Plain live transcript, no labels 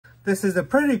This is a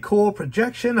pretty cool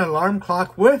projection alarm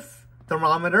clock with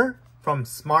thermometer from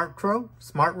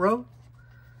SMARTRO.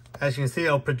 As you can see,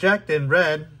 it'll project in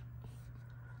red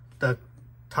the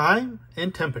time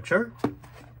and temperature.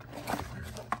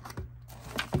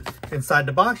 Inside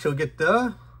the box, you'll get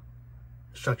the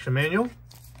instruction manual.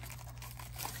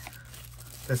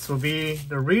 This will be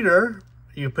the reader.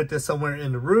 You put this somewhere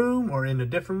in the room or in a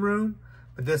different room,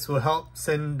 but this will help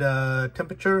send the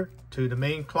temperature to the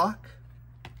main clock.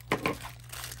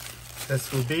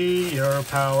 This will be your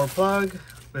power plug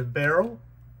with barrel.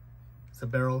 It's a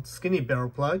barrel, skinny barrel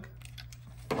plug.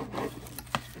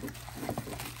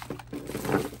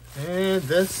 And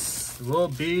this will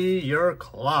be your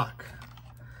clock.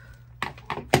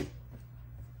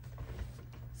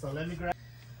 So let me grab.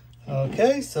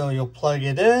 Okay, so you'll plug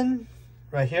it in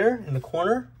right here in the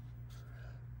corner.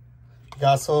 You can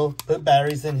also put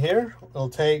batteries in here. It'll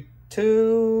take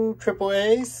 2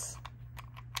 AAAs.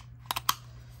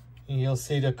 And you'll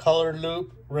see the color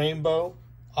loop rainbow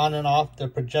on and off the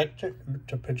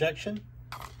projection.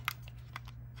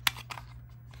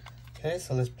 Okay,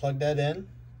 so let's plug that in.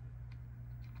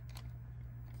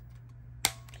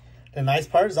 The nice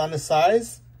part is on the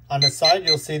sides. On the side,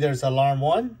 you'll see there's alarm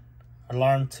 1,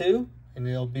 alarm 2, and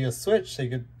there'll be a switch so you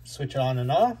could switch it on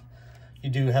and off. You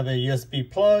do have a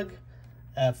USB plug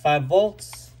at 5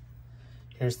 volts.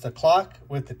 Here's the clock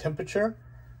with the temperature.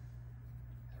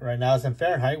 Right now it's in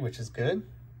Fahrenheit, which is good.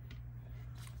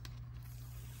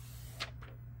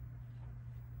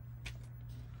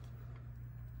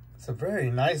 It's a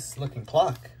very nice looking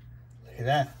clock. Look at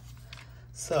that.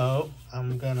 So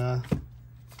I'm gonna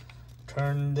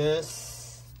turn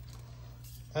this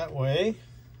that way.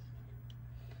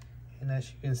 And as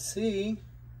you can see,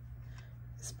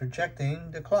 it's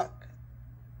projecting the clock.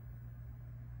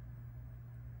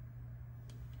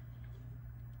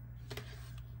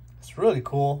 It's really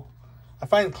cool. I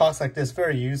find clocks like this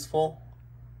very useful.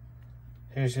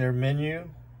 Here's your menu,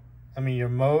 your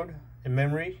mode and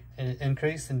memory, and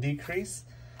increase and decrease.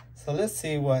 So let's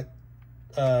see what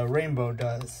rainbow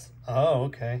does. Oh,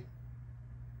 okay.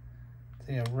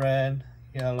 So you have red,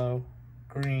 yellow,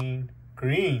 green,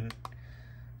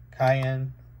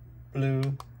 cayenne,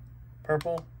 blue,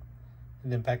 purple,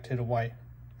 and then back to the white.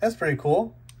 That's pretty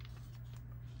cool.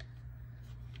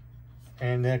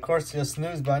 And then of course your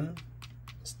snooze button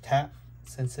is tap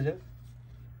sensitive.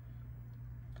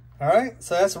 All right,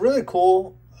 so that's a really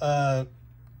cool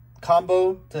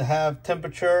combo to have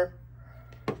temperature,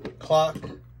 clock,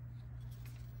 and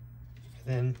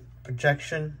then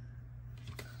projection,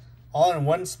 all in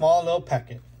one small little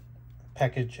package.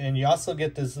 And you also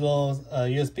get this little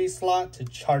USB slot to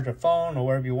charge your phone or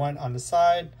wherever you want on the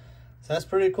side. So that's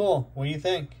pretty cool. What do you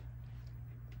think?